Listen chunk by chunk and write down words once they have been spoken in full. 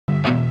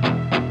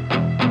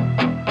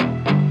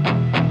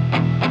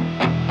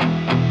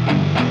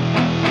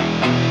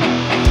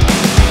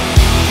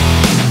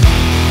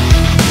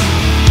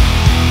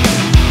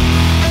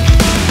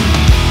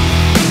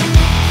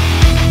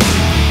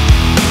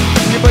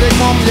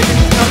ñoom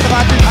Yékini Junior Tapha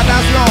Tine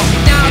attention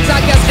ñaar Sa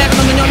Thiès xeex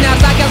nañu ñoom ñaar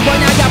Sa Thiès Boy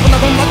Niang jàpp na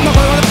ko mot na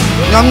ko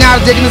ñoom ñaar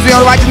Yékini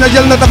Junior wàcc na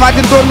jël na Tapha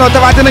Tine dóor na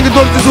Tapha Tine a ngi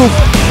dóor ci suuf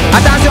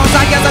attention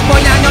Sa Thiès ak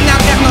Boy Niang ñoom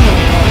ñaar xeex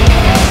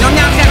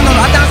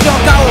nañu attention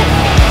kaw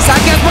Sa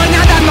Thiès Boy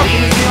Niang daan na ko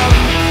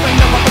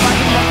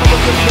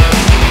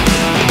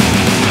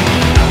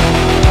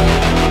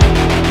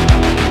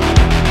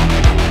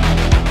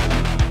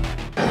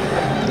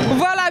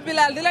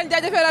Bilal di leen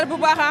jaajëfalal bu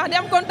baax di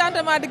am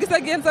contentement di gis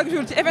ak yéen chaque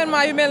jour ci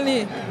événement yu mel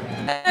nii.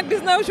 nag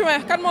 19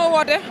 juin kan moo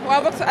woote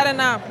waa Box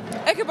Arena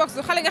Equivox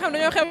xale nga xam ne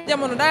dañoo xew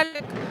jamono daal di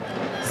nekk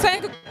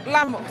 5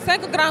 lamb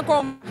 5 grand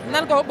combat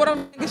nan ko borom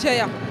guichet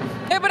yam.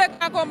 léegi ba rek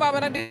grand combat ba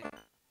nag di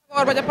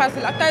war ba ca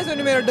Parcelles ak Tyson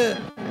numéro 2.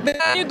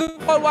 dañuy dugg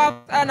xool waa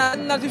Box Arena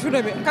nal ci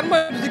journée bi kan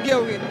mooy ci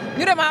géew gi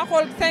ñu dem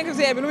xool 5G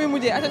bi lu muy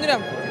mujjee ata ñu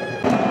dem.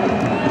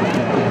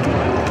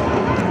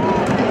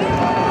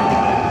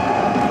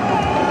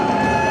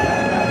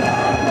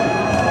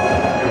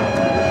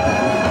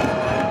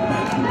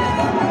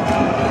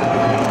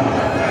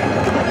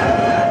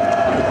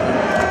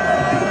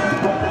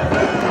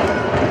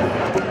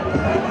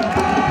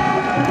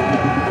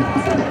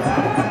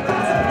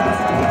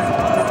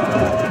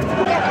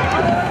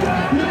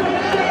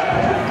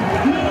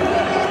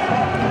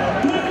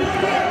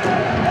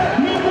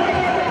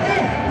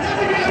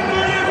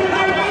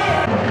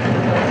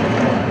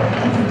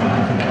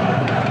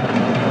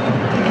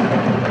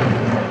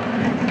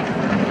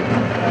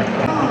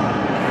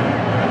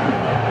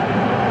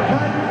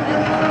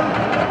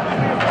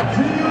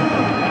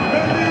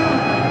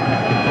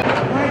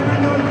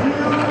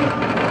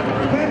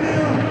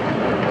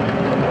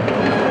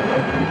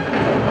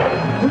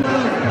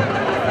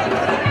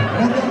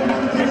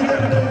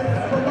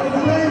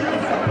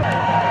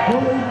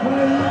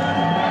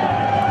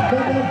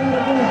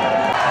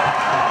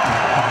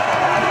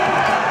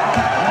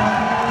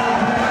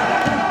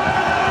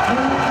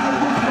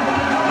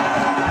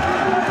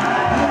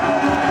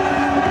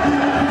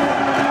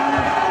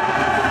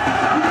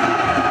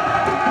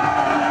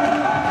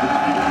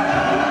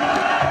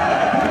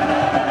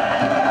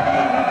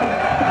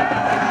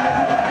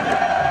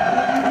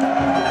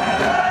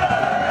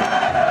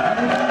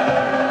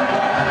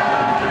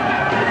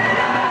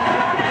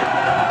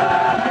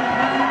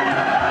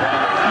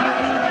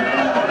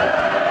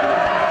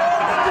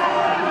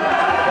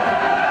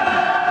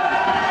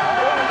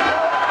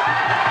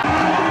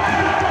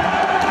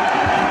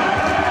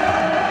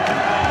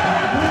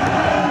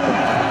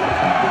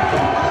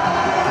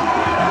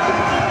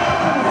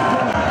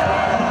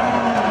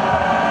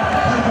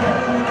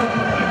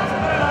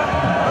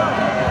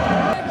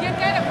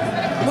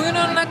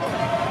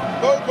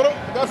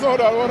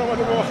 daal war na ma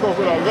di ma wax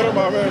kooku daal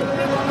vraiment mais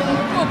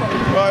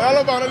waaw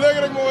yàlla baax na léegi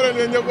rek moo waral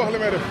yéen ñëpp wax li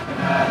may def.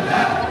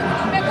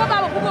 mais combat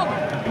ba bëggoo ko.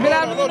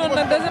 Bilal mu ngi noonu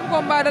nag deuxième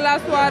combat de la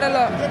soirée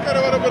la. seen kër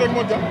war a bëre ak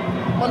Modja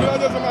man dinaa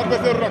jël sama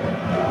adversaire rak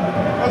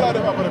lan laa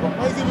def après quoi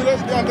may civilé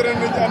di entraîné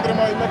nañ ci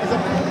entraînement yi métti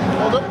sax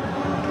ok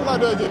laa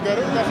doy jël kër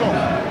garçon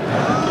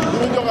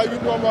dinañ jox ay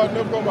 8 combats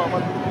 9 combats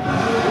man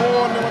mu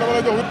woon ne ma dama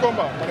lay jox 8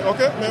 combats ma ne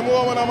ok mais mu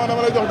woo ma naa ma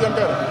dama lay jox jëm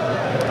kër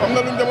am na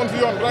lu ñu demoon si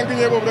yoon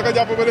rancunier boobu da ka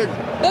jàpp ba léegi.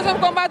 deuxième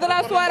combat de la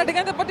soirée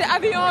diggante petit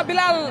avion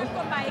Bilal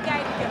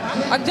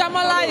ak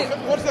Jàmmalaay.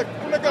 wërsëg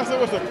ku nekk ak sa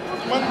wërsëg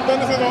man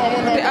benn saison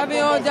amoon naa. petit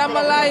avion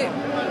Jàmmalaay.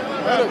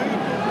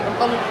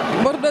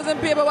 mbër deuxième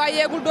pied ba waaye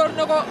yeegul door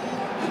na ko.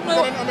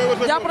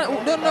 jàpp na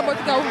door na ba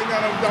ci kaw.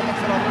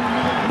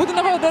 butt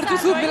na ko door ci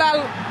suuf Bilal.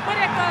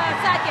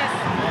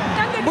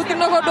 butt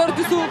na ko door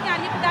ci suuf.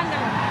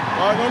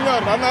 waaw ñoom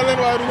ñaar daan naa leen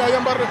waaye du ñu ay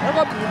yambar rek.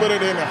 ñu bëree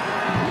day neex.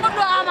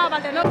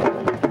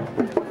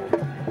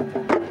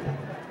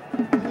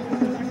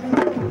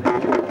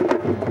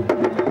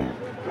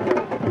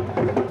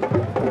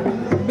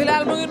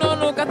 Bilal mu ngi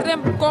noonu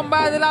quatrième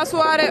combat de la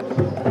soirée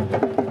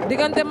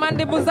diggante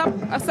Mandi bu Zap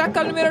ak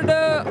Sakal numéro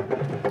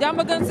 2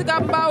 Diamaguène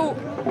Sicap Mbao.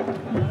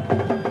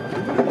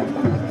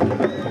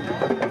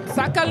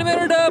 Sakal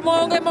numéro 2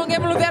 moo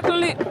ngeem lu vert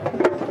li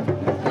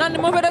Nandi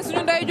moo fete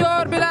suñu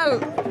ndeyjoor Bilal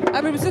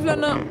arbitre bi sifflé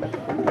na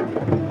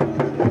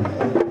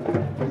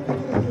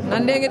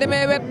Nandi ngi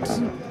demee wet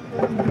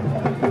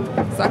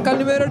Sakal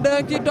numéro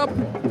 2 kii topp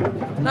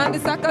Nandi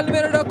Sakal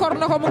numéro 2 kor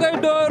na ko mu ngay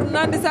dóor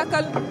Nandi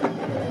Sakal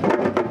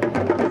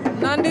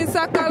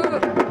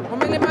mu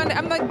mel ni Mandi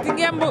am na ci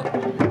ngemb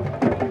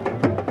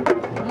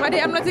Madi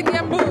am na ci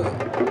ngemb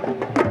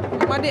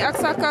Madi ak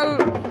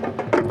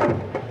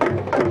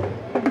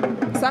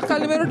Sakal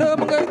numéro 2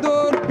 mu ngay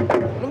dóor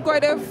lu mu koy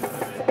def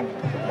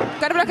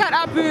kat bi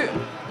 4 appui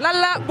lan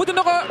la butu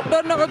na ko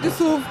dóor na ko ci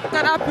suuf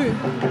 4 appui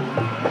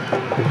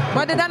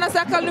Madi daan na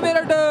Sakal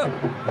numéro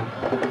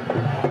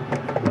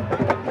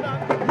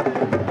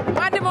 2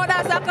 Madi moo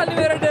daan Sakal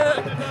numéro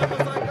 2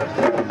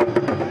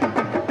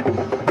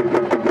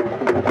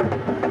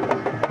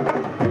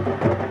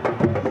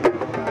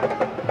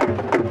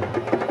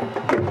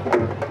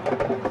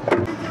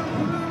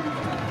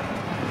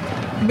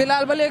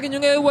 Bilal ba léegi ñu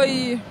ngay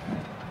woy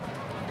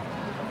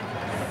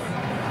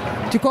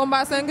ci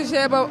combat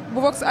 5G ba bu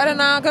Box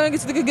Arena ka nga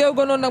gis digg géew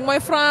ga noonu nag mooy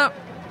Franc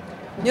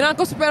ñu naan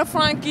ko super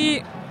Franc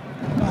kii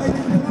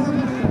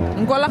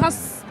nga ko laxas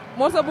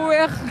morso bu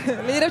weex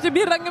li def ci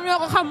biir rek ñoom ñoo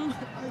ko xam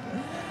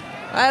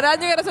waaye daa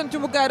ñëwee seen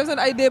cumukaay def seen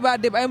ay débat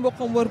ay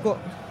mboqam wër ko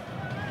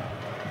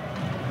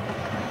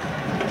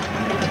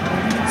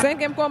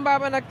 5e combat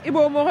ba nag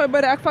Ibo moo koy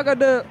bëre ak Faga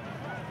 2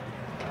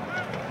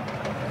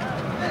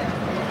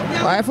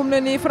 waaye fu mu ne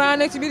nii Franc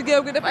nekk ci biir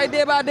géew gi def ay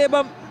débat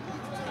débam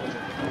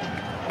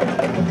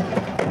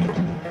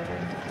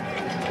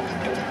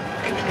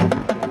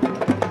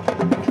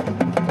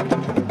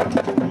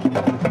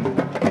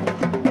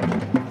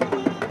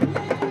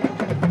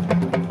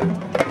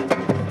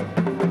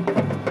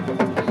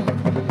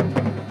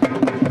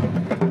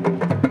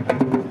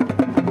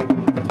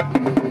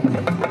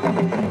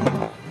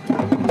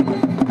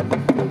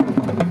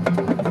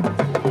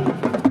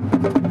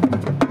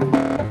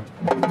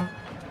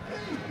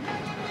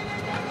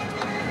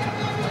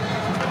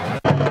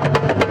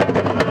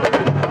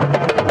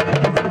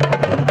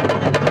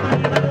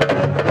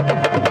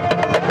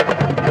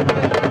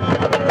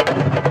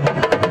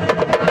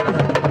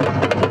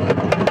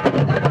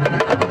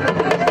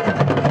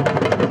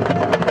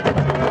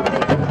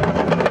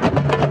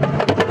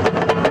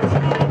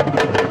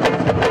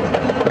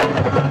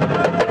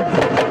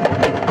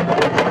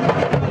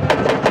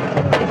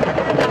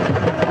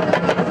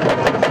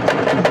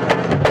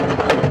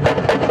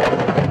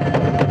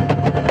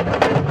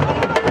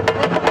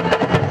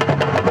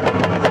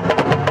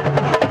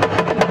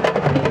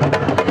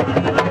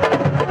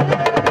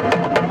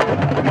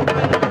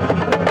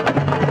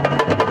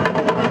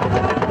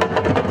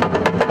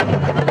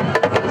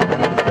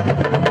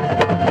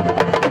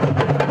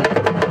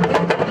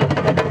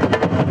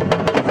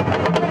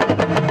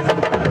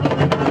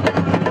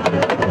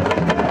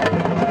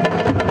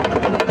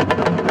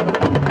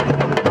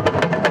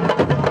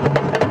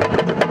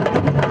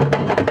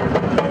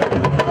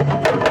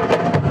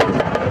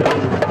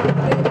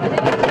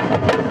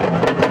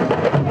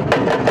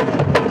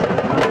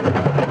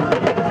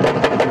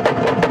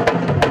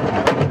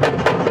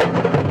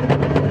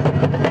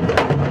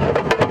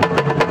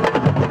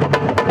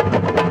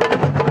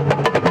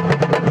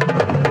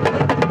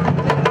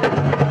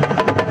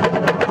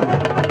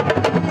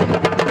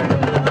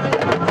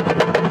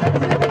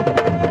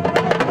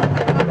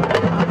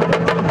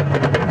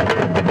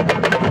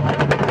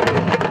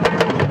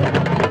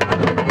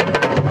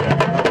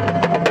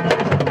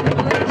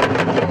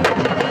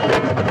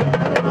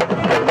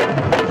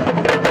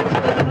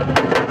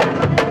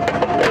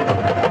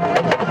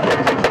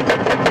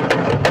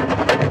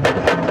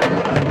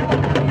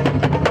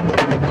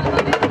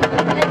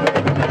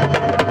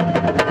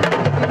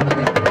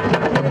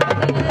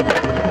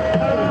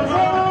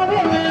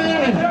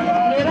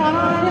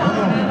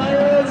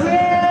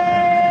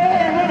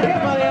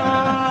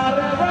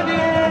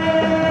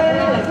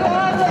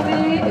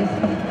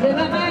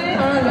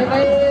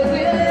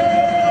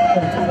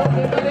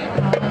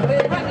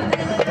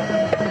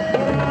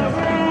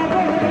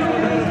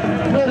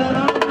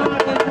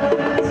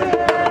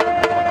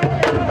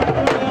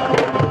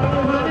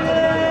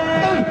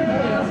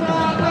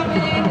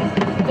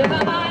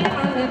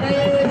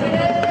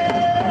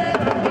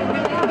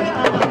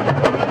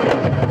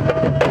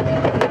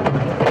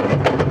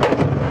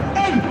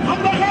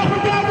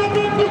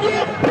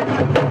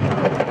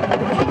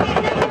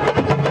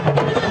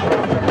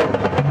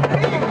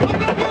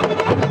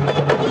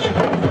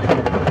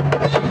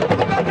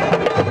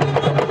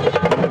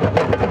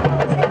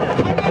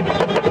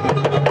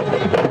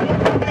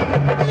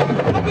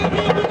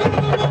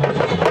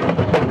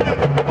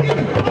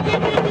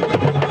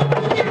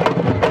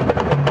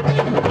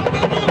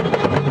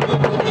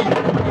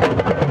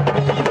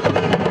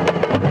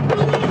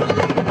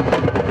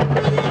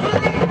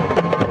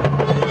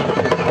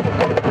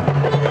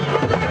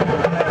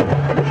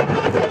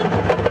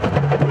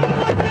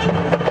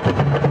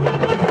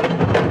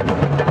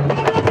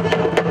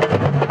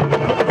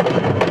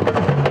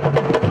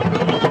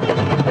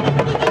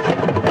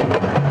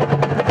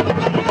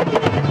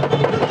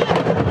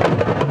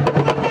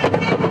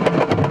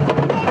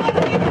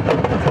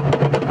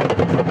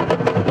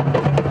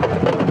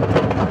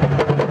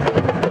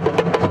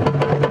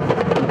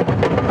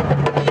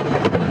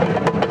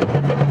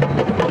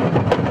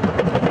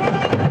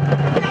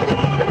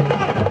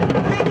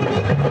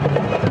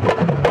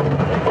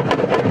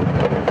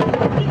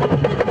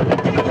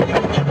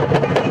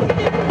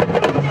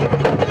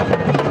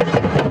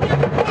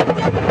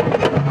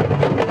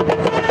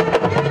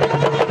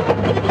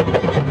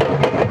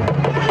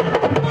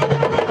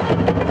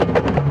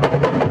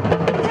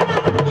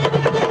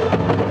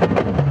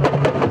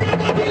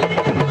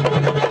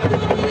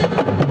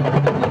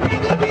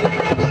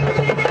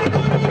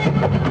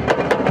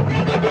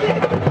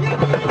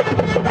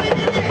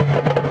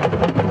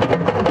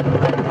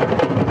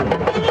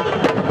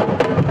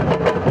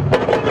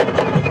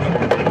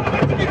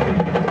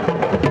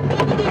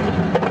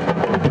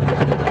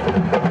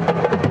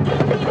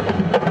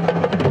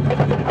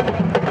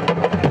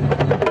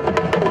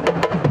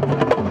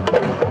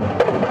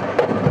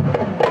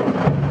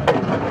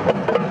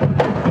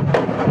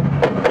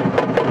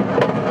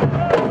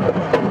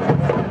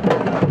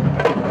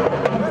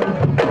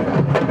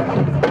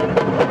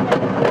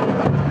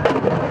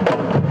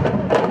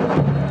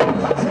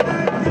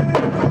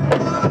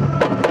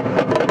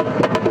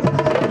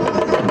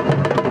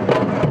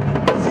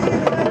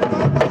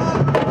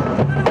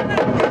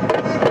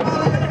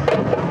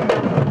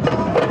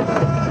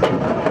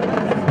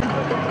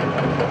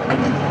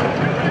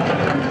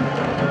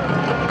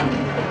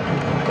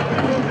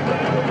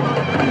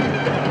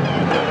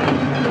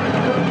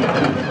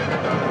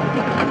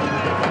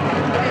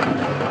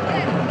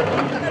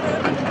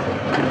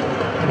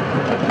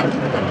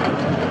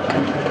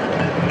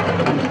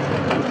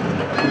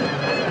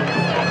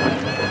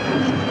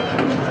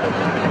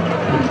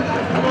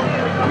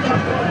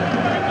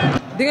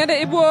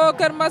Ibo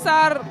Kër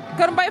Mbassar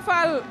Kër Mbay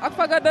Fall ak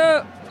Faga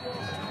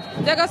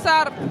 2 Njaga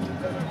Sarr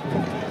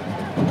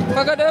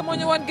Faga 2 moo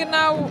ñu woon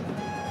ginnaaw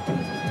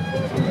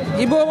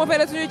Ibo moo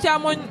fere suñu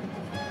càmmoñ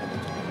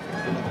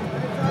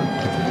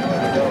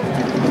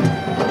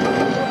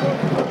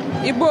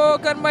Ibo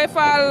Kër Mbay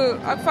Fall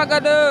ak Faga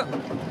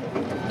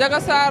 2 Njaga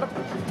Sarr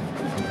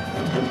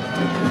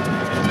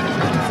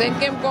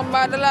 5e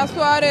combat de la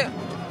soirée.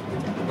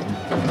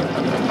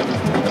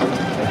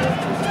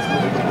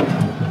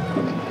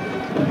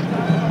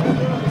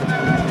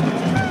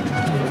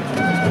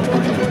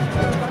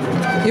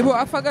 Ibo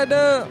ak Faga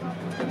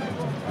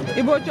 2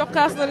 Ibo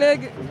cokkaas na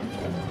léegi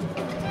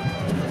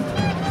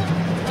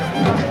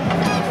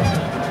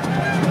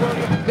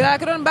bilaa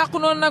ki doon bàqu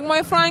noonu nag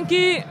mooy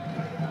Franky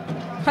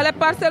xale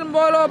Parcelles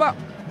mbooloo ba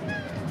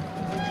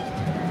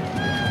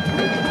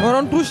moo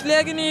doon touche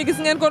léegi nii gis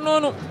ngeen ko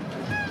noonu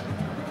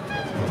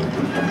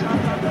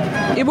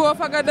Ibo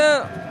Faga 2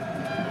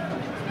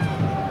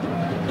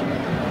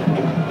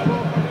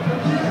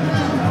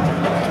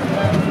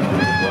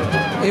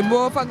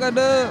 Ibo Faga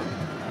 2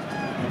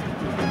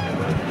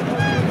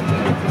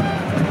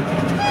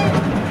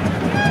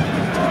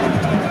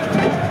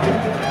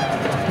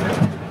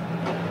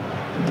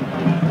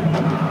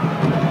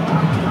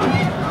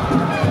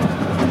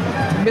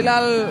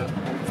 Bilal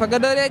Faga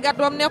 2 lee gàtt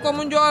bam ne ko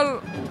mu njool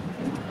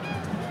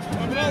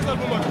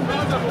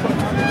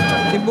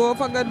Ibo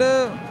Faga 2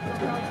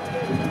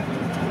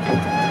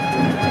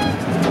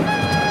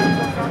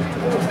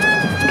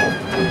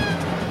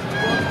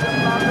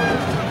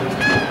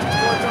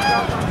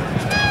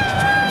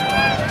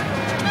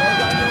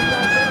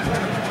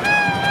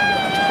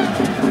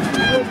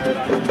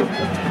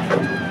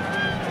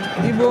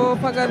 Ibo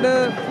Faga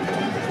 2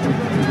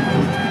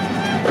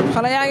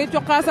 xale yaa ngi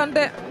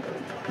coqaasante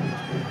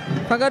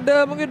Faga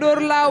 2 mu ngi dóor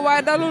laaw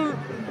waaye dalul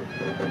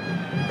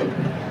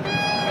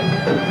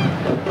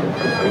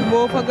Ibo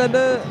Faga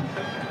 2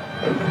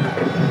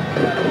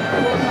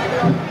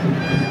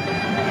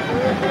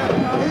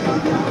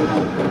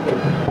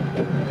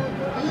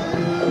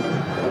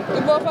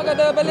 Ibo Faga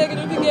 2 ba léegi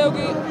ñu ngi ci géew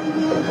gi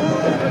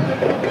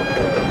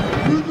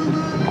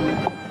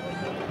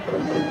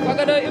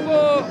Faga 2 Ibo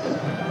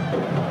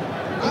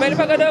mel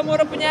Faga 2 moo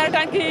rëpp ñaari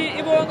tànk yi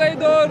Ibo ngay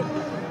dóor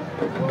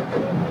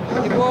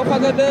Ibo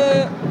Faga 2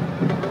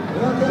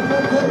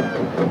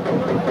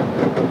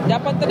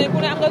 jàppante ne ku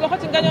ne am nga loxo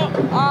ci ngaño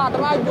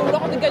dama juum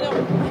loxo ci ngaño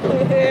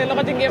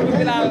loxo ci ngéem bi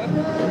Bilal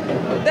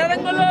dara rek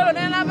nga loolu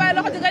nee naa bàyyi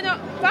loxo ci ngaño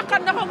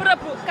fàqat na ko mu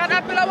rëpp kan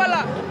appi la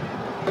wala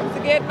si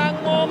géet nag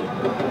moom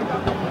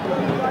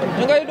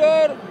ñu ngay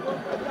dóor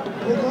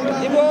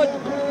Ibo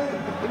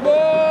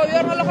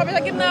yor na loxo bi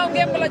sa ginnaaw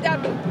ngéem la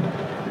jàdd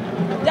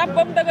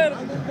jàppam dëgër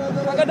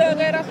Faga 2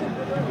 ngay rasu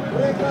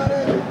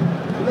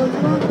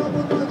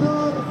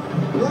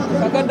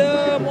Faga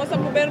 2 moo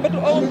samp benn bëtu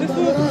omam di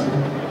suuf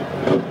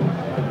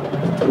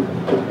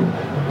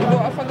Ibo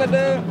ak Faga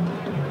 2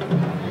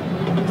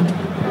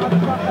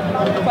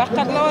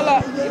 fàqat la wala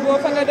Ibo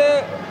Faga 2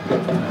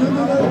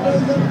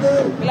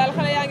 Bilal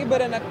xale yaa ngi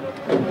bëre nag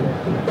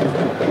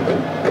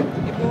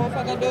Ibo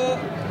Faga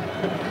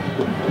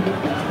 2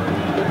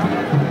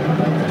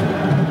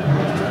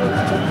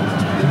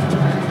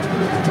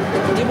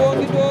 Ibo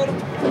ngi dóor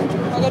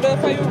Faga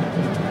 2 fayu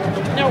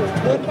ñaw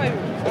dóor fayu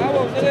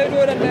waaw ñu ngay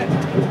dóorante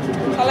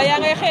xale yaa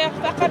ngay xeex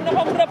fàqat na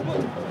ko mu rëpp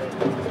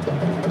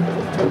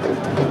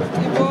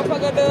Ibo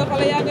Faga 2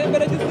 xale yaa ngay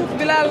bëre ci suuf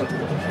Bilal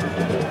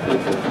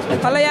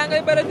xale yaa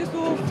ngay bëre ci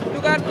suuf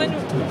jugaat nañu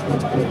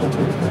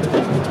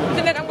ci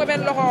nekk am nga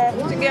benn loxo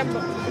ci ngemb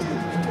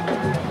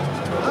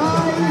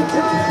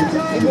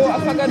Ibo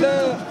ak Faga 2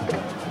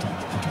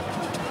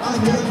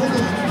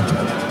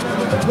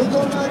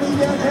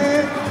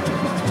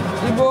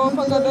 Ibo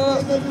Faga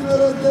 2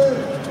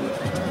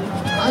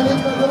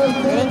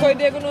 yéen koy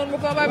dégg noonu bu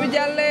combat bi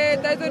jàllee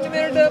Tyson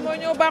numéro 2 moo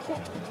ñëw bàqu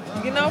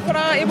ginnaaw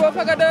Franc Ibo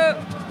Faga 2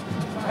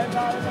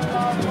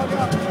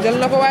 jël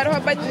na ko waaye dafa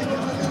bañ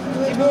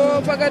Ibo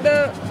Faga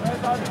 2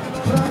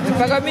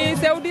 Faga mi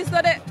sew diis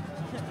na de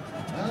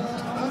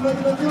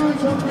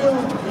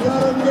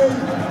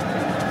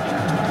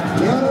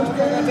Ibo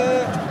Faga 2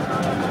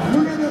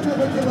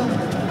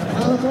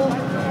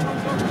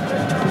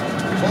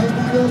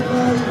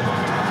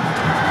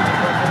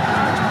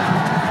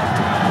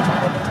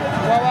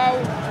 waaw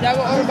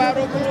Ndiago or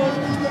baro ko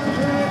noonu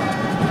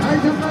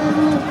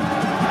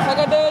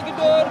Faga 2 gi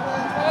dóor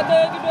Faga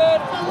 2 gi dóor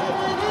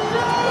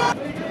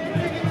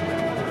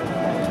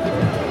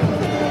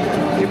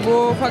Ibo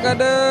Faga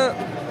 2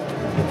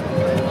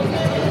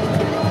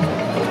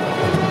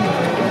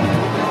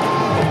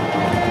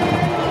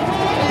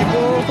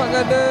 Ibo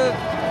Faga 2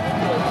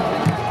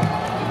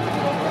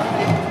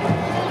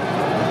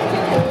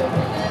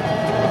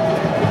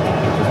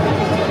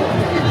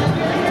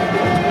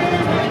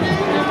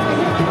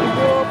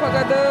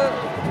 Faga 2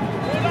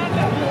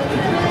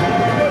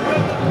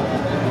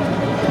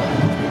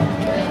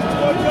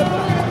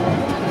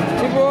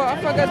 Ibo ak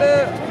Faga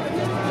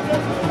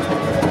 2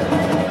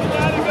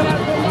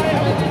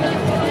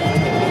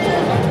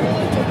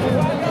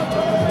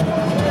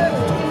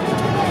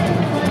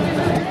 Ibo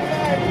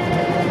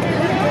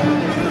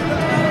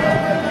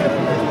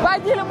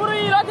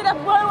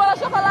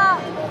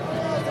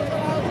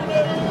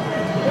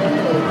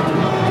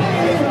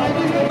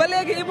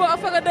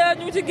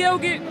ci géew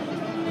gi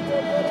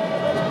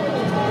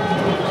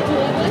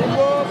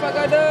Ibo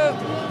Fagada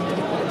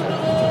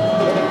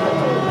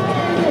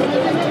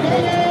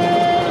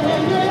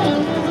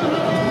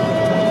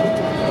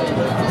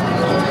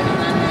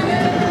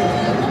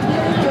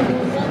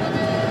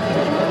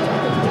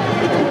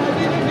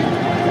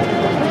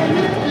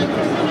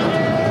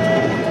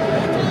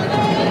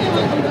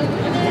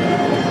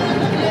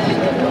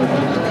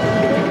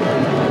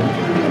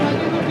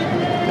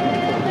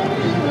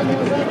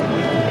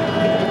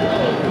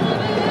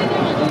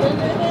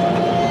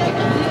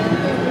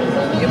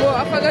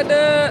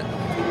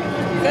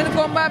seen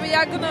combat bi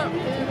yàgg na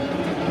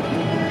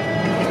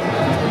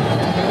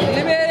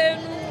libéré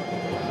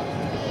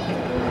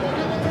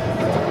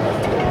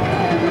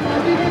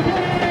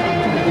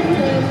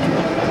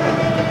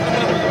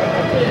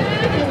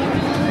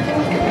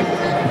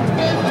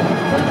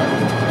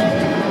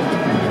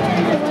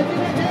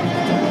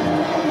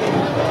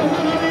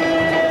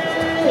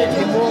nu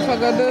Ibo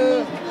Fagada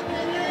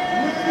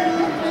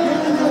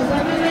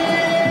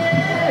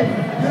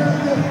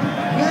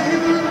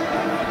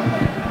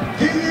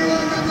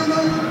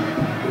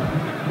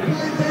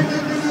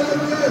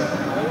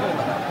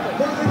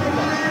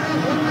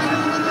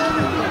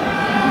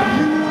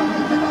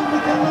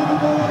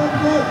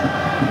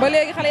ba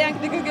léegi xale yaa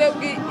ngi digg géew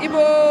gi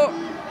Ibo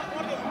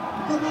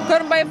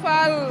Kër Mbay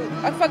Fall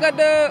ak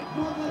Fagada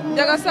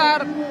Njaga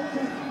Saar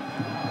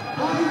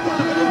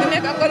di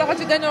nekk am nga loxo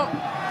ci gaño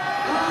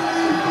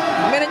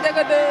mel ni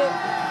Njaga de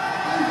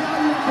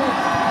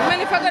mel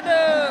ni Fagada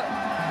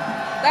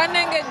daa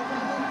nengeñ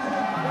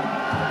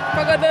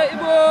Fagada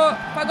Ibo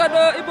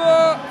Fagada Ibo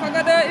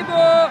Fagada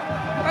Ibo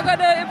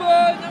Fagada Ibo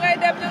ñu ngay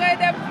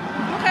dem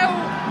lu xew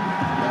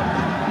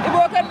Ibo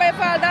Kër Mbay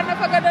Fall daan na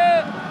Fagada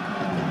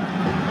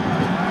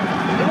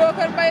Ibo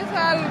Kër Mbay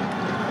Fall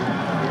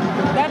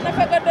daan na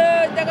Fagada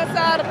Njaga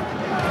Saar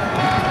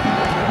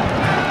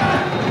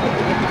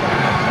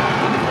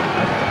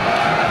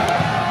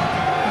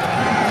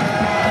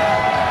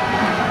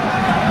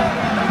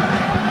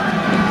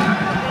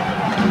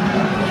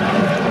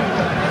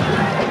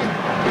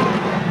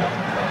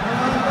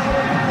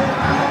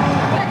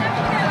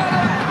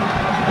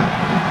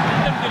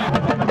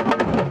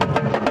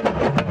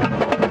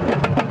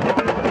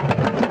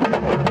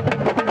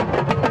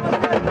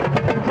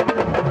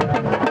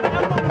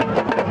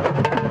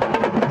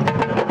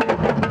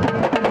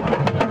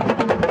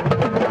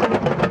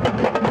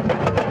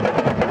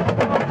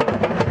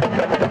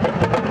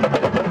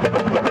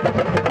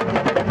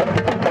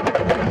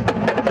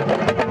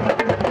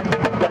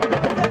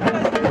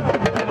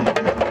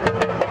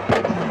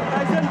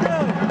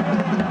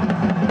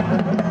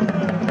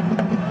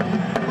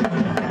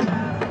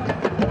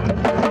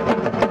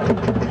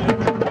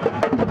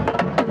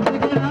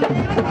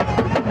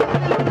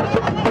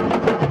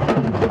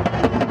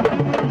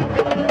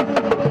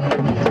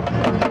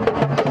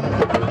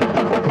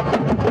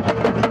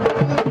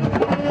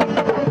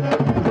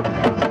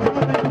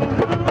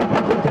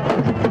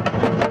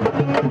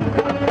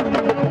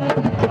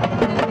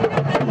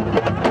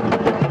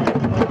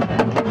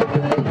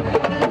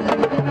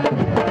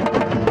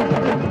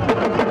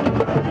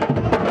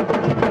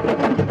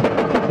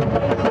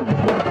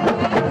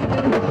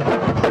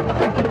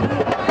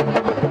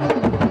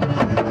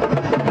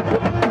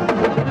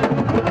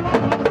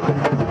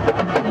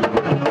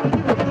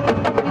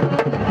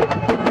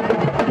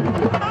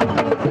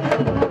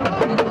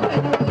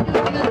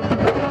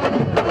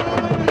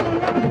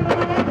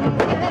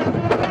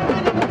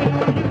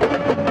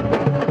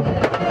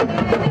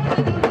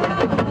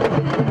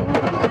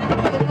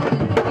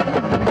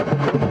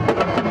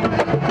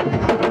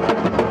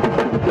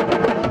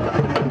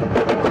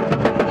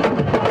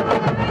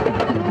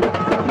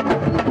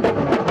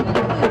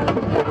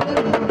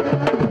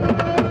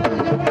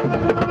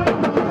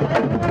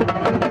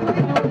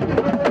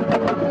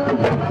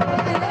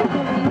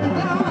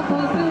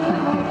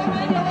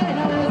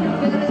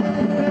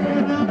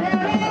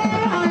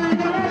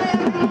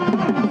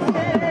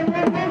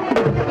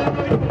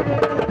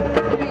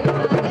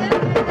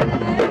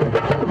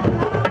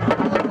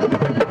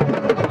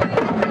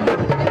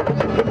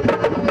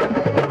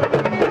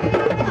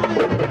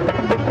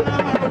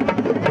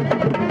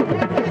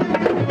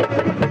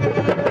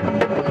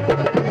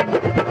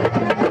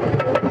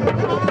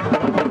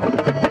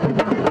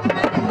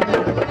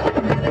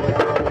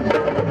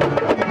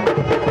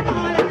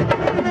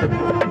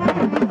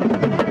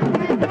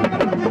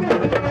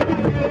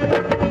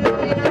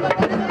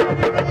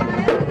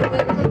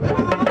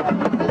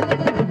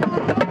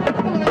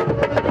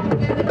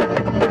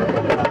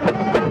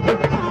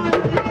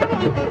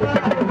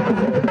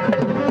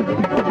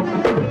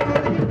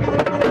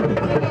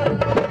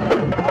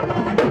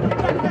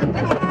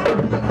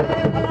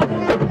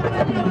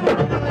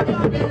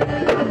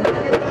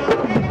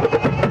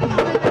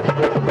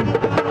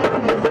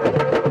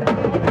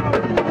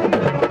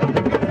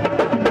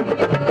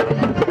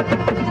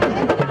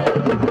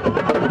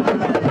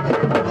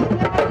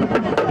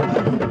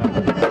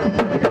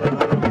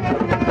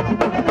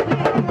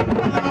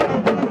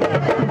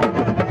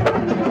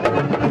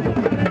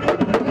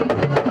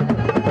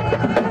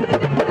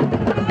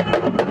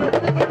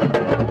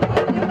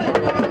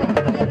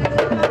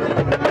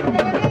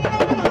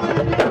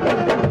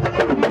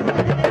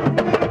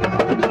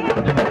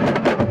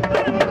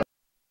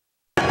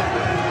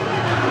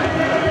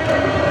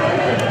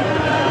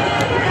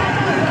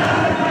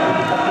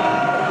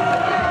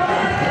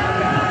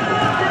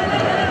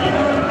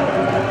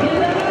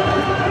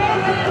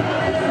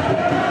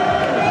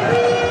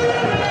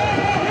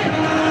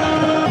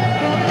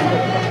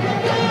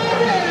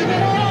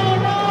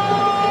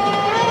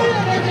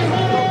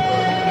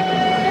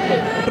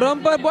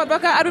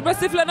vocal arbitre ba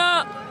sifflé na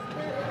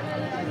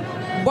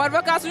boîte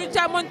vocale suñu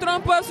càmmoñ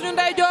trompeur suñu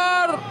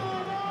ndeyjoor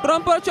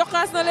trompeur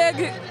coxaas na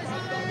léegi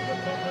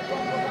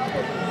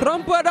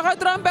trompeur da koy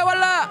trompé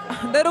wala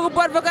day dugg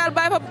boîte vocale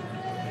bàyyi fa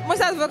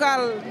message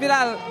vocal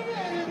Bilal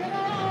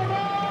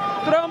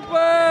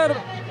trompeur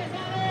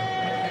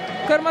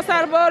Kër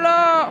Massar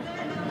Mbooloo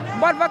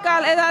boîte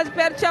vocale Elhadj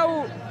Père Thiaw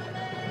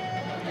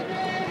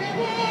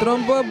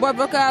trompeur boîte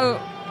vocale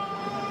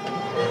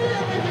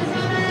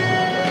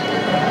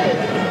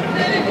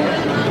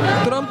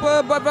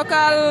trompeur boîte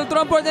vocale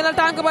trompeur dina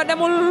tànk ba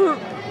demul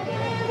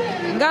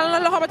ngal na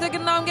loxo ba ca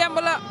ginnaaw ngemb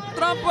la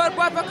trompeur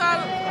boîte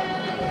vocale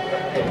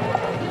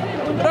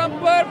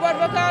trompeur boîte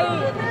vocale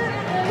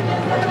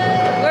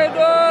ngay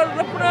door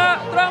rëpp na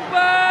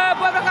trompeur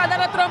boîte vocale daan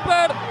na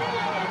trompeur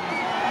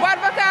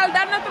boîte vocale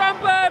daan na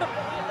trompeur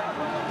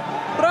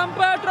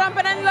trompeur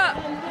trompé nañ la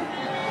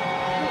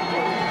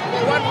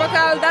boîte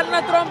vocale daan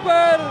na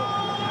trompeur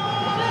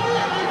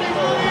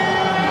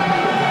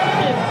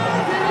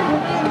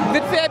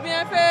vite fait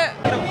bien fait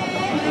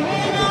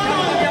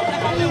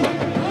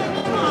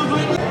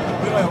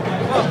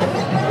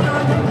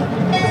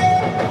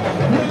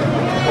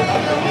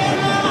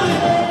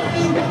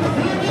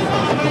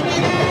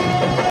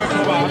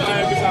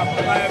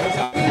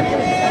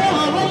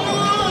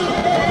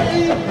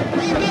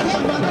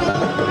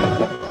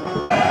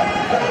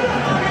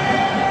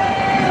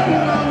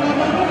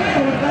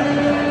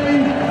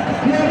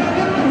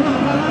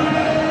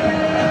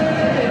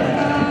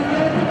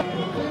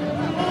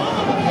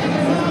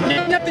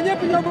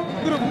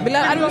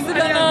Bilal arbitre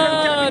sifflé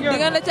na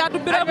diggante Caatu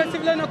Biram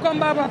sifflé na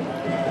combat ba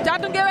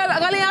Caatu Ngewel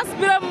ak Alliance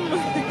Biram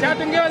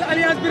Caatu Ngewel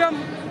Alliance Biram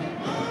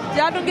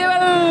Caatu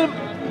Ngewel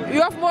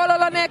Yoff mbooloo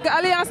la nekk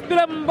Alliance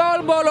Biram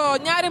Bawol mbooloo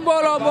ñaari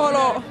mbooloo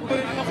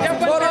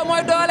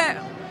mooy doole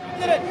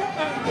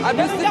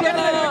arbitre sifflé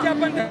na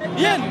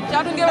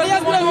Caatu Ngewel bi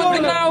moo woon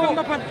ginnaaw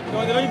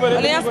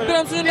Alliance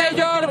Biram suñu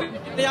ndeyjoor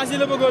Alliance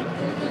la bëggoon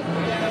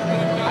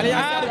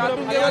Caatu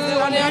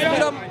Ngewel Alliance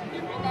Biram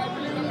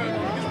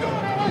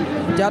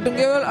Caatu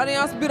Ngewel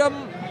Alliance Biram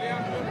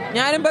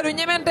ñaari mbër yu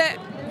ñemente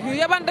yu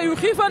yabante yu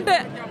xiifante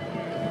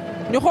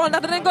ñu xool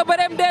ndax dinañ ko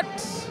bëreem déet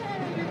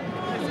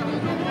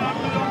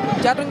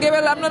Caatu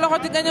Ngewel am na loxo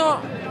ci gañoo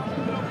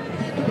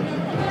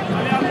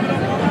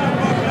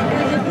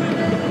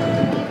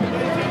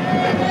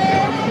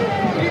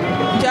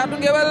Caatu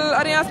Ngewel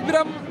Alliance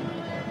Biram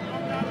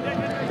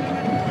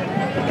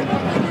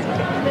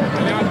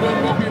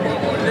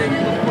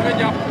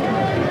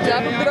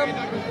Caatu Biram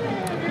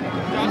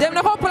dem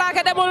na ko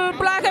plaqué demul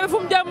plaqué bi fu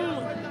mu jëm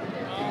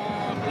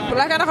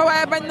plaqué na ko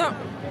waaye bañ na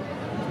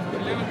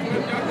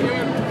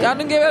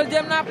Caatu Ngewel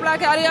jéem naa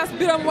plaqué Alliance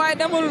Biram waaye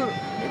demul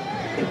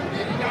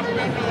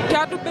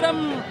Caatu Biram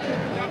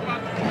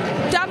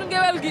Caatu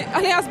Ngewel gi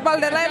Alliance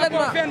Balde lay leen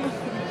ma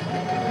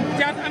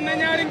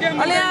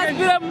Alliance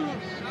Biram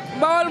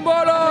Bawol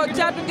mbooloo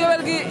Caatu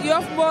Ngewel gi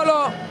Yoff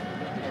mbooloo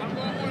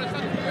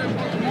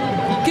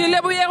kii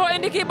lebu yeexoo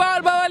indi kii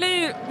Bawol Bawoli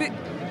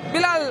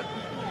Bilal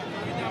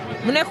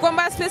mu nekk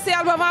combat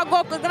spécial ba maa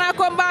goog grand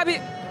combat bi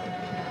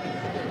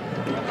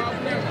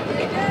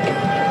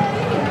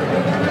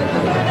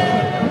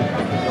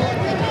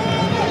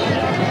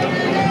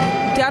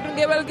Caatu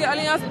Ngewel gi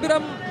Alliance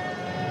Biram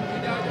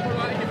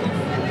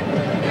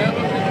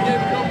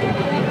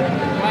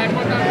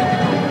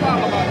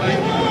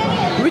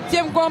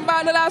huitième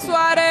combat de la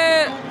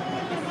soirée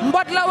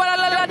mbot la wala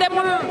la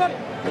demul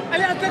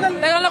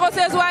tegal na ko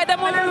 16 waaye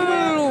demul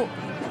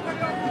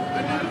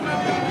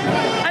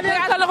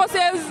tegal na ko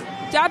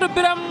 16 Caatu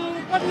Biram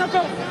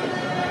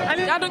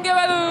Caatu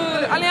Ngewel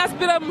Alliance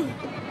Biram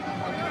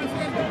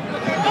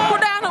ku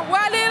daan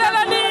waa lii la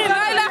la nii la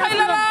ilaha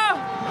illallah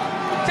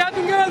Caatu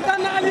Ngewel daan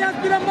na Alliance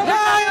Biram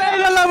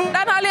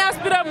daan na Alliance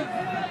Biram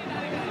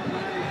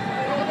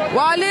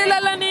waa lii la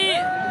la nii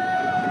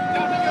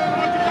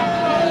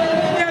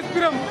Alliance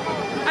Biram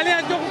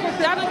Alliance jox ko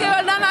Caatu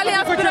Ngewel daan na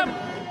Alliance Biram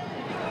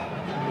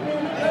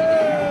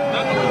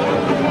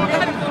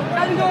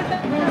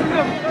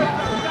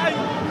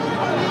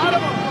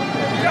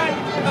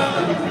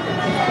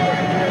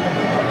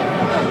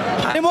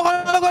xarit moo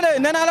xool la ko de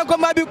nee naa la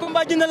combat bi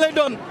combat ji na lay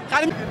doon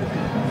xarit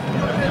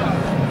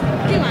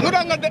lu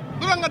tax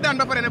nga daan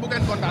ba pare ne bu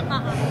ngeen kontaan.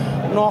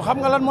 non xam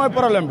nga lan mooy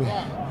problème bi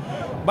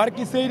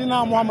barki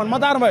Seydina Mouhamad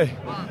Matar Mbaye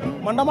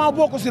man dama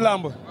bokk si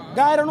làmb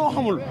gars yi dañoo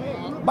xamul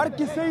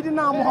barki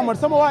Seydina Mouhamad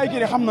sama waay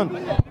kii xam nan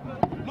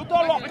lu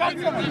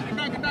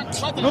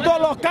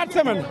tolloo 4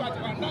 semaines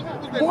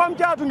ku xam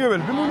Caatu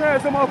Ngewel bi mu ñëwee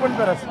sama open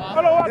press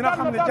dina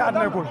xam ne caat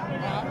nekkul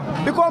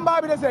bi combat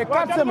bi desee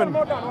 4 semaines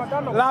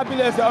laa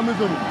blessé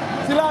amazone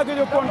si laa gëj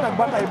a contact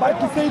ba tey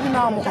barki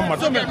Seydina Mouhamad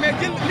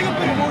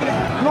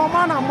non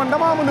maanaam man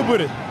damaa mën a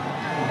bëre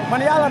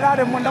man yàlla daa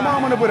def man damaa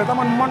mën a bëre te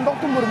man ndox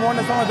tumbur moo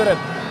ne sama deret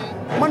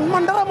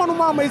man dara manu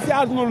maa may si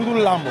àdduna lu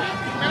dul làmb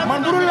man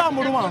bu dul làmb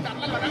du ma am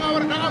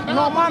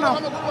non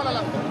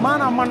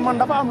maanaam man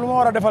dafa am lu ma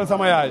war a defal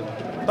sama yaay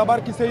te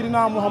barki Seydina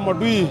Mouhamad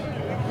du yi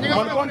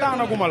man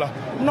kontaanaguma la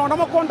non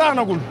dama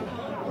kontaanagul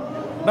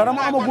ndax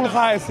dama amagul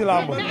xaalis si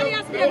làmb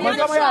man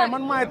sama yaay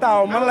man maay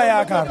taaw man la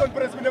yaakaar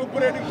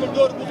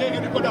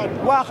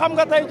waaw xam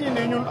nga tey jii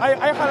nii ñun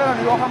ay xale lañ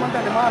yoo xamante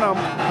ni maanaam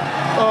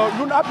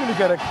lu ñu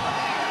appliqué rek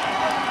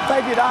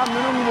tey jii daa am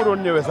neneen ñu ma doon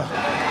ñëwee sax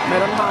mais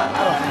dañ maa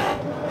araf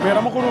mais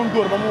dama ko doon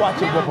dóor ba mu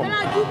wàcc boppam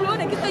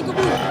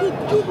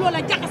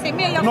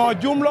non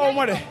juumloo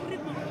ma de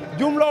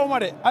juumloo ma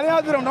de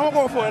Alliance Birame dama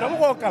koo fooy dama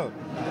koo kal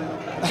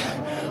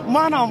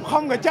maanaam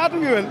xam nga caatu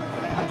ngéwél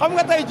xam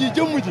nga tey jii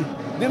jëmm ji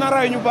dina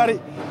ray ñu bari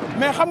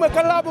mais xam nga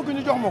kan laa bëgg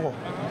ñu jox ma ko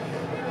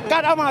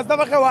 4 avance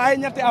dafa xew ay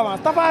ñetti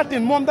avance Tapha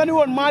Tine moom dañu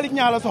woon Malick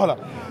Niang la soxla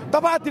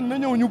Tapha Tine na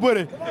ñëw ñu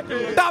bëre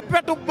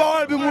tapetu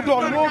Bawol bi mu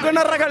doon moo gën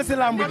a ragal si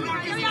làmb ji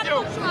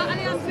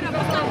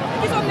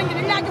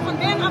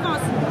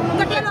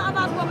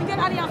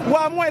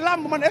waaw mooy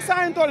làmb man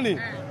instant yi toll nii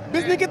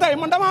bis ni ki tey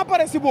man dama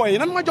pare si booy yi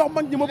nan ma jox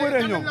mag ñi ma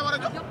bëree ñoom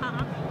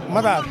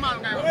Matar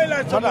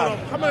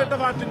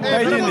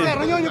tey jii nii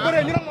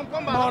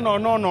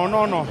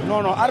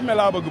non armée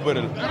laa bëgg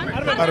bëreel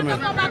armée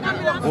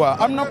waaw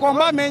am na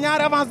combat mais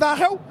ñaari avance daa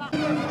xew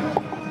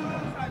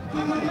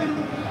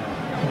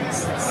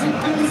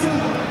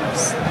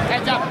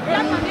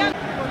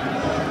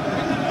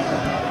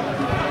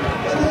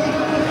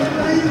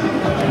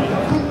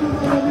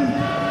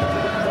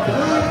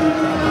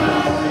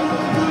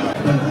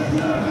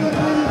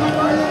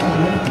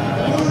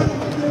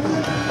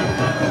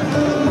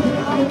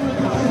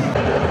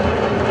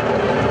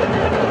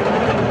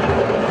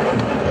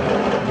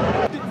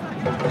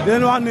di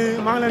leen wax ni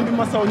maa ngi leen di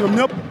masaw ñoom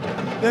ñëpp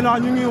di leen wax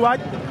ñu ngi waaj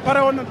pare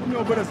woon nañ pour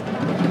ñëw bëres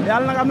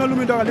yàlla nag am na lu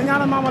muy dogal di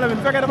ñaanal Mama Lamine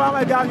bu fekkee dafa am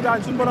ay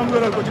gaañ suñu borom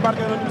wéral ko ci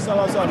barke Yonent bi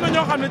sallallahu alayhi wasallam. am na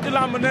ñoo xam ne ci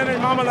làmb nee nañ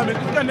Mama Lamine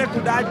est-ce que nekk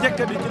daa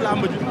jekkadi ci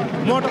làmb ji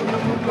moo tax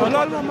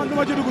loolu moom man du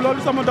ma ci dugg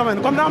loolu sama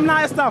domaine comme da am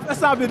naa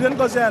staff bi dañ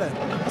ko gérer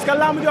parce que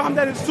làmb joo xam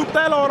ne suuf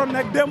tey la waroon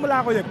nekk démb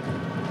laa ko yëg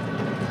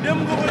démb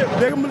nga ko yëg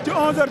dégg ci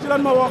 11h ci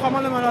lan ma woo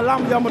xamal ne ma ne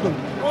làmb ji amatul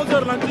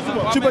 11h lan ci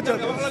suba ci bëccëg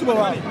suba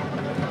waaw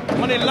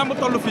ma ne lamb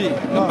toll fii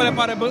nga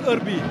préparé ba heure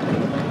bii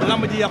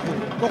lamb ji yàqu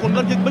kooku ba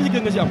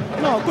njëkk nga ci am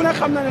non ku nekk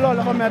xam na ne loolu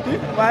dafa metti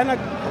waaye nag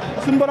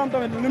suñu borom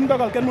tamit li mu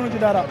dogal kenn mënu ci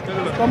dara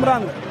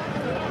comprendre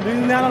nga di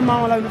ñaanal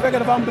Mama Lamine bu fekkee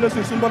dafa am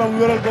blessure suñu borom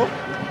wéral ko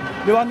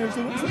di wax ni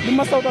di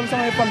ma sawtal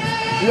samay fan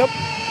yëpp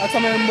ak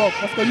samay mbokk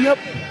parce que ñëpp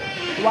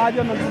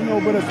waajoon nañ pour ñëw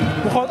bëre si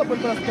bu xool ëppal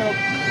presque keroog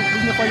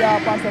gis ñu ko yaa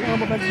parcelle 1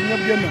 ba fekk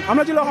ñëpp génn am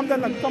na ci loo xam te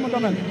nag sama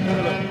domaine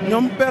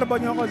ñoom père ba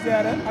ñoo ko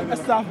gérer ak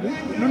staff bi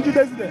luñ ci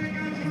décidé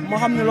moo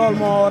xam ne loolu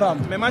moo war a am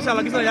mais macha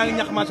allah gis na yaa ngi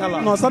ñax macha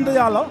allah non sant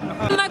yàlla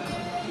nag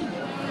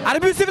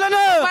arbitre sifflé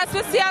na combat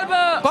spécial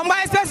ba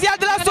combat spécial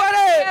de la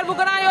soirée bu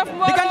Grand Yoff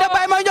diggante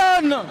Baye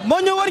Mandione moo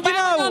ñu wër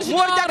ginnaaw mu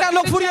wër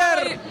jàkkaarloog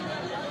Fourrière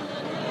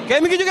kay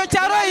mi ngi jóge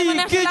Thiaroye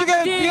kii jóge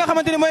ki nga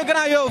xamante ni mooy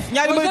Grand Yoff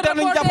ñaari mbër daan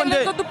nañu jàppante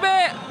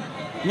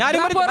ñaari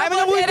mbër Baye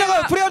Mandione wuy na ko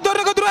Fourrière door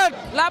na ko droite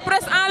la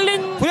presse en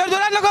ligne Fourrière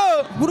dooraat na ko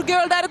Bour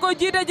Gueweul daal di koy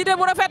jiite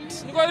bu rafet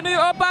ñu koy nuyu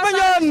au passage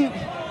Mandione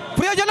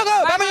Fourrière jël na ko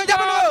Baye Mandione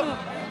jàpp na ko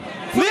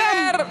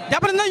Fourrière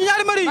jàppante nañu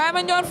ñaari mbër yi Baye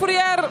Mandione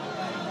Fourrière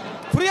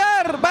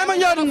Baye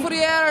Mandione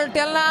Fourrière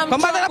tel na am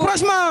combat de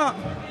rapprochement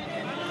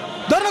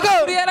door na ko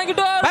Fourrière a ngi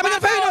door Baye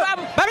Mandione fay na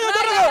Baye Mandione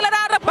door na ko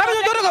Baye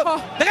Mandione door na ko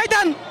da ngay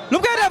daan lu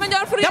mu koy def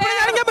jàpp na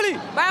ñaari ngembali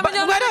Baye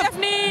Mandione def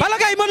ni Balla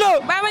Gaye Modou Lo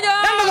Baye Mandione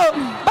daan na ko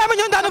Baye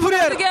Mandione daan na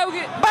Fourrière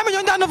Baye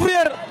Mandione daan na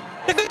Fourrière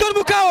da koy door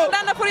bu kaawo mu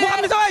xam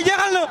ne sa waay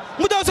jeexal na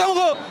mu daw song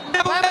ko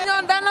Baye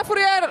Mandione daan na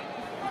Fourrière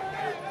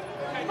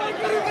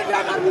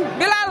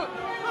Bilal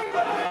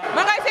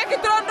ma ngay fekki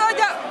trondo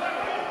ja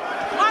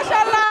macha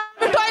allah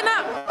mi tooy na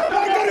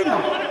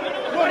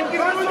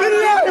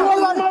billahi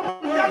wallahi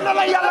yàlla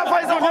la yàlla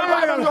fay sa xol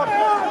yàlla la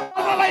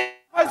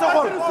fay sa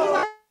xol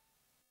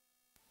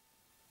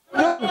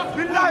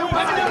billahi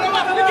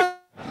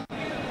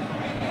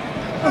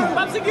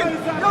bam sigil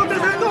yow de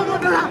do mo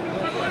dara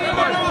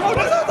yow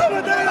de do mo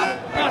dara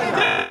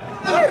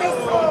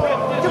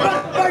ci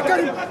Baye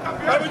Karim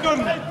Baye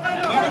Mandione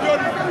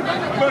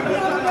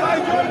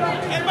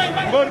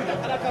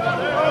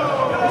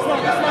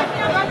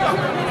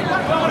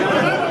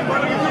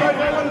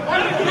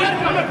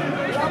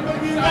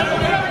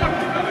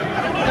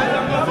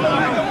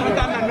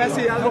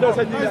merci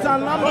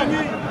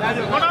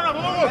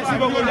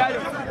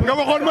nga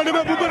waxoon ma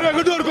demee bu bëree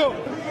nga dóor ko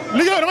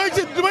liggéey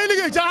damay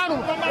liggéey caaxaanu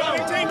bu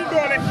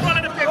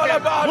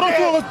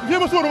doon fii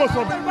ma sóoru ma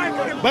sonn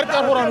barke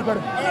alxuraanu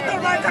karim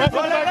ma sant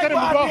Baye Karim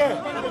bu baax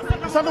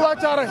sant waa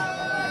Thiaroye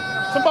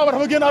sama papa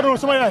dafa génn àdduna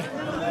sama yaay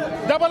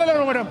jàppale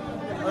leen ma dem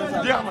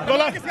jeex na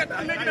loolu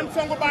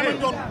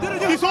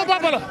kii sama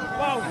papa la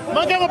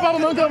man kay ma papa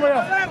man kay ma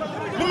yaay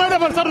li may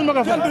defal sax duñ ma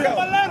ko fay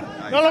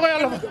yàlla ko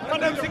yàlla fa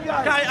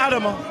kaay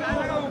Adama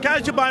kaay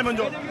ci Baye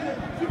Mandione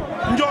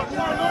Ndiol.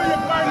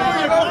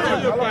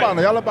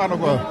 yàlla baax na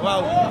quoi.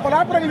 waaw. kon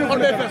après ñu on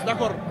est fait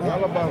d'accord.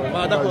 yàlla baax na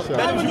waaw d'accord.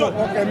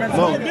 ok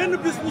merci. benn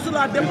bis musu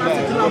laa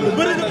dépassé ci lamb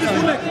bëri na bis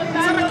bu nekk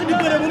sa rakk di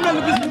bëre mu mel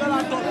ni bis bi da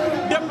laa toog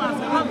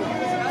dépassé lamb.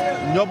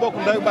 ñoo bokk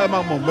ndey bàyyi ma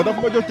ak moom mais dafa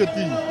ma jox kër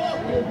kii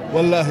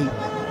wallaahi.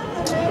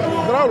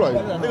 garaaw waay.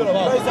 dëgg la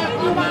waaw.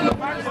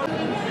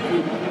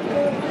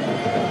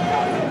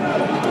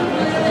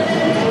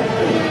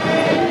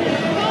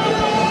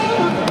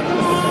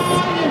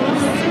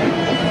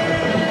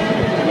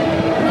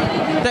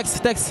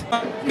 texte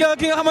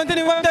ki nga xamante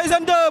ni mooy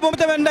Tyson 2 moom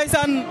tamit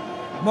ndeysaan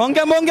moo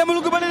nge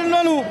lu ko bëri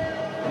noonu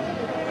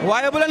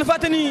waaye bu leen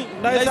fàtte ni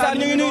ndeysaan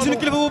ñu ngi nuyu suñu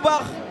kilifa bu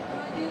baax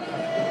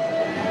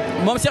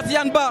moom Cheikh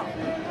Tidiane Ba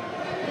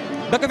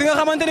dëkk fi nga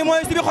xamante ni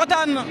mooy Sibi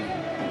Xotaan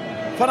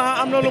Franc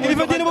am na lu muy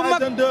kilifa diine bu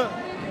mag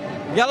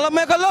yàlla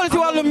may ko loolu ci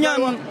wàllum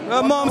ñaan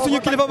moom suñu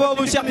kilifa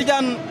boobu Cheikh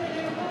Tidiane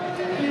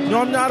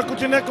ñoom ñaar ku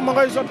ci nekk ma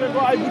ngay sotte ko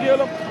ay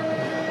butéelam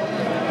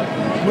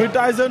muy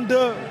Tyson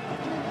 2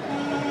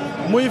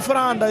 muy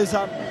Franc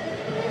ndeysaan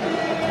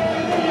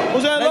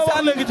Ousseyn loo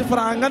wax léegi ci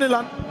Franc nga ni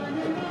lan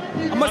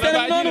ama seen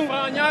noonu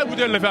ñaari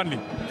butéel la fi andi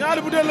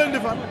ñaari butéel lañ di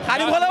fan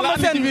Xaadim xoolal ama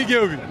seen bi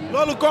géew bi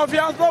loolu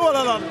confiance la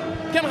wala lan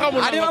kenn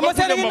xamul Xaadim ama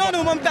seen ngi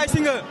noonu moom tay si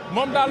nga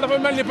moom daal dafa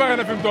mel ni pare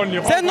na fi mu toll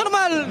nii c'est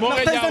normal ndax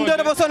Tyson 2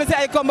 dafa sonn si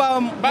ay combat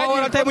am moo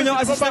waral tey mu ñëw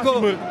assisté ko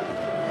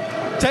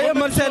tey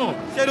amal seen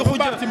seeni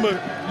xuja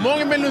moo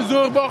ngi mel ni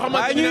jour boo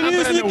xamante ni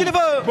ñu suñu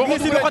kilifa ngi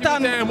si bi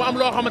xotaan mu am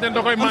loo xamante ni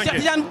da koy manqué Cheikh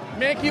Tidiane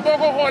mais kii boo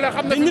ko xoolee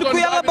xam na nit ku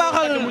yàlla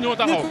baaxal nit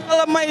ku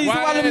yàlla may si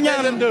wàllum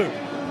ñaan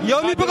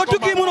yow mi bëgg a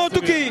tukki mënoo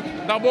tukki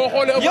ndax boo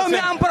xoolee yow mi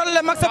am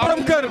problème ak sa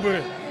borom kër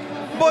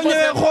boo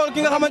ñëwee xool ki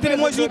nga xamante ni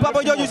mooy suñu papa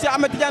jooju si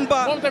Ahmed Tidiane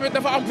Ba moom tamit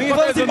dafa am mi ngi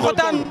xool si bi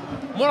xotaan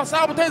moo tax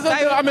saa bu Tyson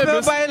amee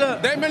bés bàyyi la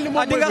day mel ni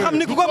moom di nga xam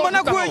ni ku ko mën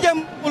a kuy jëm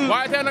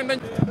waaye tey nag dañ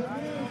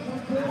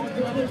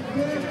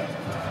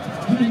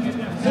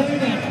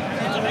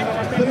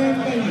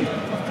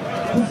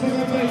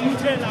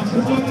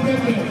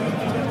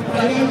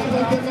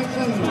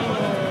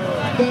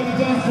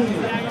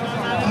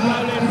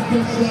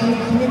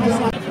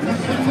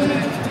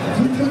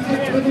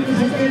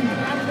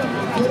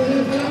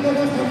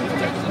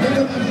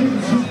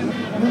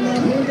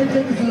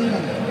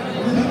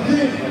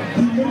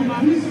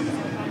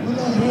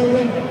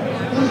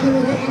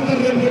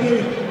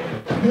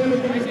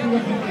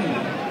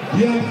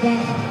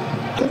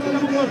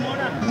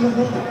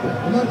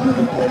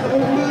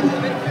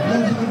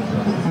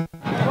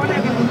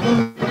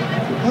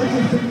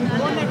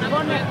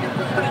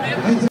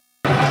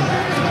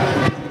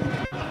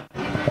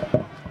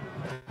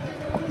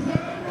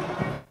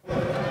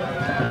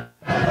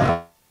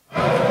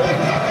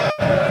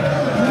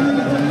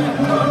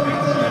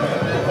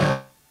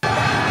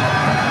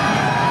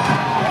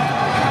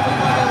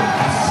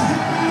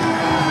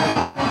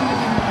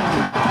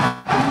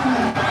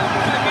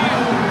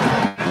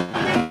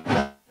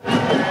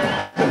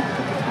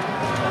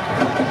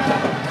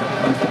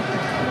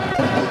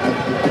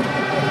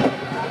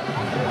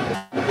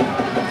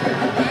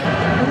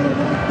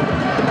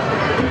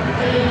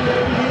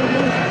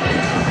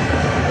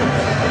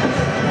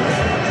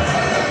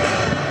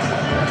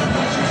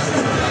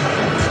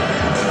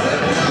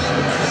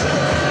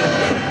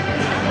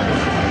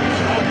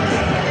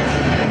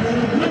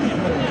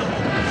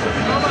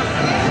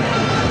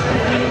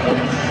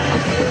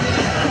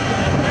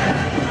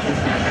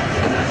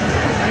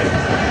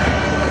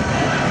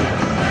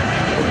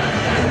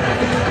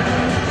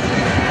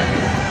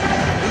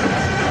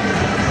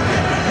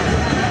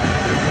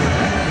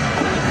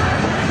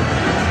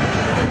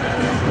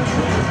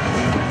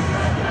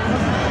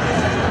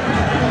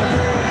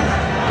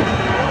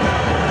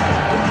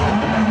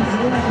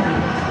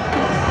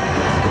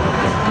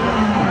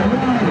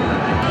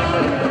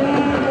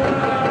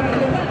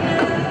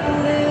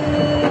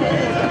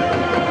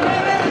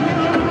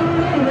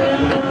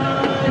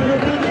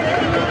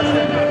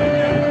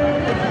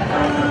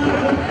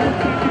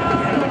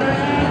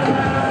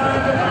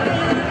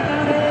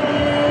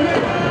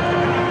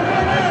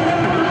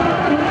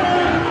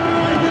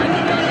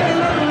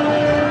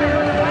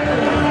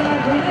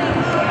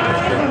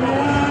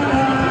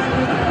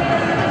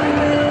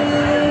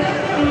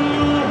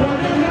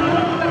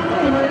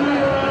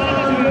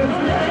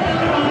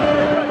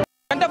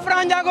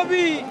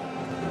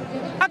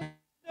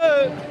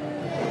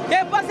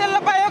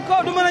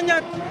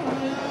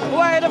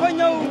waaye dafa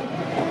ñëw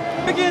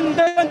Pikine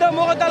Tyson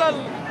moo ko dalal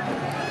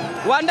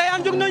waa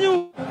Ndayane jóg nañu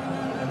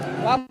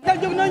waa Bakel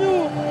jóg nañu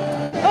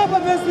ba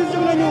 26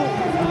 jóg nañu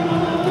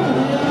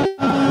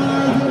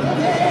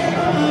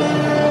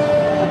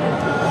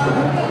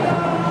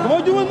dama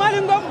jumul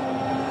Malick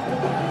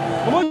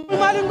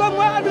Ngom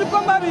mooy arbitre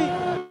combat bi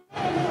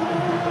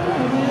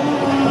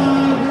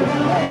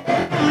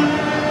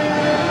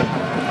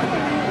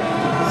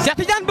Cheikh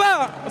Tidiane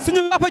Ba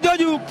suñu papa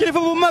jooju kilifa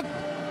bu mag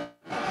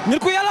nit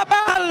ku yàlla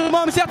baaxal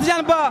moom Cheikh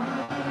Tidiane Ba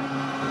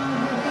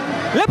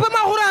lépp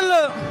ma xuraan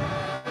la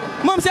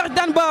moom Cheikh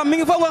Tidiane Ba mi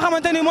ngi foofu nga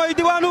xamante ni mooy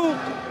diwaanu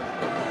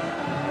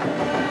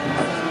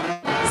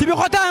Sibi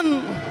Xotaan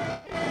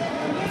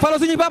fa la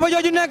suñu papa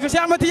jooju nekk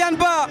Cheikh Ahmed Tidiane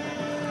Ba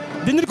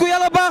di nit ku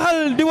yàlla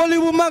baaxal di wali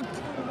bu mag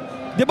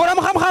di borom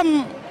xam-xam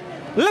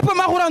lépp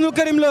ma xuraanul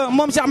karim la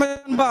moom Cheikh Ahmed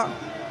Tidiane Ba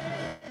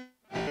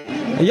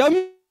yow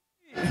mi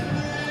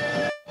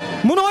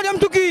mënoo dem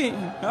tukki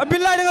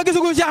billaay da nga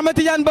gisugul Cheikh Ahmed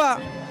Tidiane Ba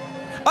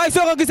ay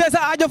soo ko gisee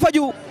sa aajo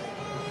faju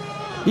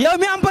yow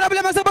mi am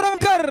problème ak sa borom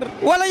kër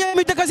wala yow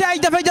mi dëkk si ay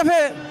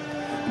jafe-jafe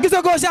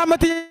gisagoo Cheikh Ahmed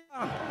Tidiane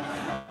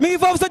mi ngi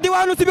foofu sa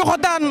diwaanu si bi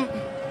xotaan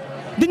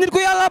di nit ku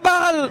yàlla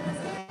baaxal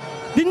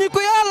di nit ku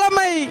yàlla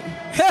may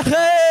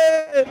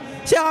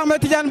Cheikh Ahmed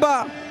Tidiane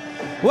Ba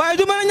waaye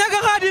du mën a ñàkk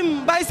Khadim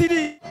Baye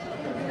Sidi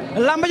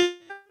lamba ji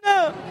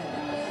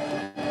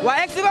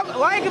waaye Equivox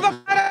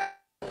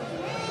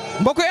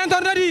mbokku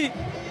internet yi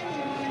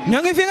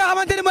ñoo ngi fi nga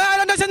xamante ni mooy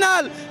arène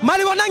nationale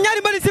Mali wax nag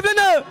ñaari mbëri sifflé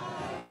na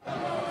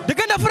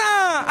diggante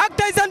Franc ak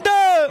Tyson 2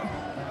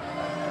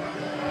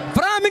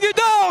 Franc mi ngi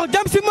dox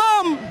jëm si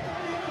moom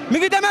mi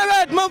ngi demee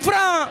wet moom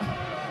Franc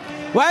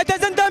waaye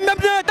Tyson 2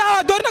 même na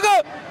taxaw door na ko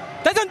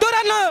Tyson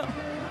dooraat na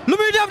lu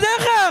muy def day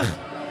xeex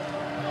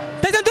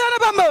Tyson dooraat na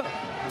Bamba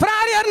Franc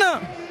arrière na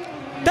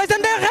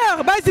Tyson day xeex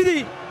Baye Sidi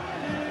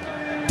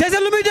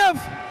Tyson lu muy def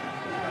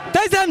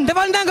Tyson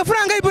defal ndànk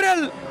Franc ngay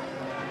bëreel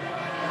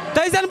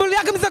Tyson bul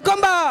yàgg sa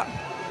combat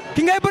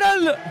ki ngay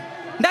bëreel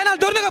ndaanal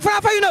door na ko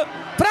Franc fayu na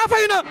Franc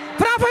fayu na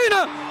Franc fayu na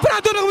Franc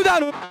door na ko mu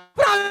daanu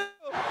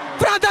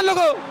Franc daan na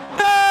ko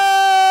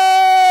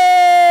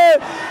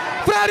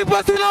Franc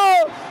riposte na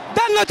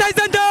daan na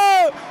Tyson 2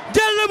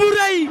 jël na bu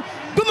rëy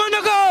duma na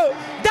ko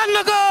daan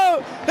na ko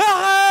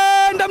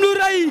ndam lu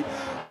rëy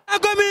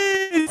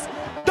Gomis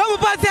doomu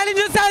Parcelles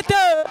Unité 7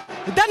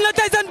 daan na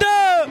Tyson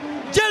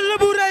 2 jël na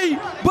bu rëy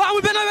bu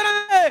amul benn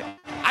werante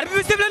arbitre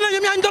bi sifflé na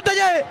ñoom ñaar ñu dox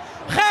daje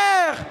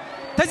xeex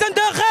Tyson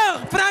 2 xeex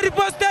Franc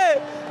riposte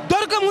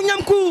door ko mu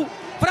ñam ku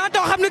Franc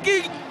taw xam ne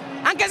kii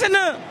encaissé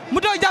na mu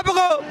doog jàpp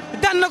ko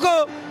daan na ko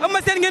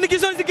Eumeu Sène ngeen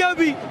gisoon si géew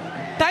bi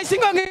tay si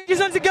ngoo ngeen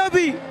gisoon si géew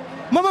bi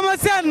moom Eumeu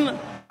Sène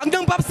ak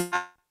ñoom Pape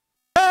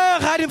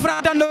Khadim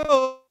Franc daan na ko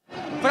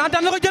Franc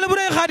daan na ko jël bu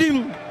rëy Khadim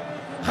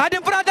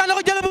Franc daan na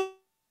ko jël bu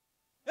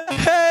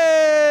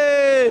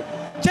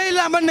cey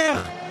lamba neex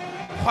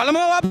xoolal ma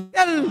waa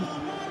Parcelles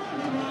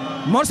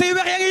morceau yu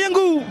weex yaa ngi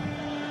yëngu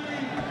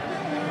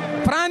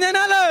Franc nee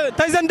naa la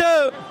Tyson 2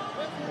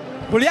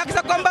 bul yàq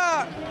sa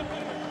combat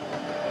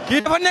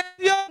kii dafa nekk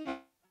yoon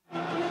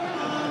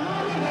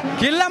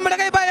kii lamb da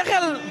ngay bàyyi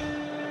xel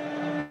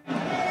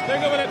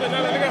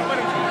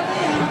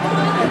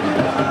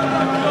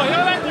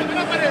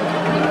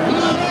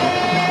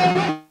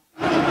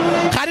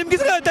Khadim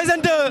gis nga Tyson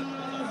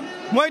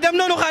 2 mooy dem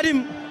noonu Khadim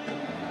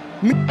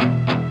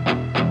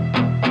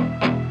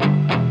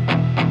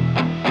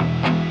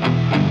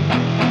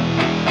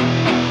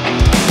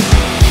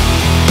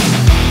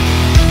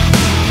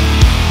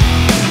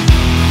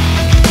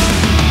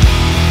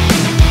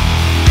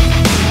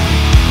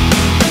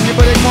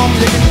moom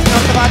léegi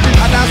ñoom Tapha Tine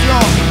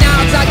attention.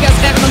 ñaar Sa Thiès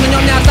xeex nañu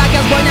ñoom ñaar Sa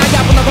Thiès boo ñaar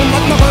jàpp na ko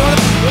mot na ko.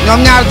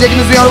 ñoom ñaar jéggi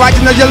na si yoon wàcc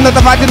na jël na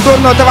Tapha Tine dóor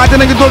na Tapha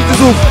Tine a ngi dóor ci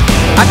suuf.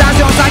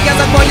 attention Sa Thiès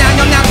ak boo ñaar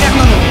ñoom ñaar xeex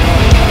nañu.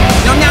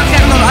 ñoom ñaar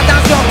xeex nañu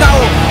attention.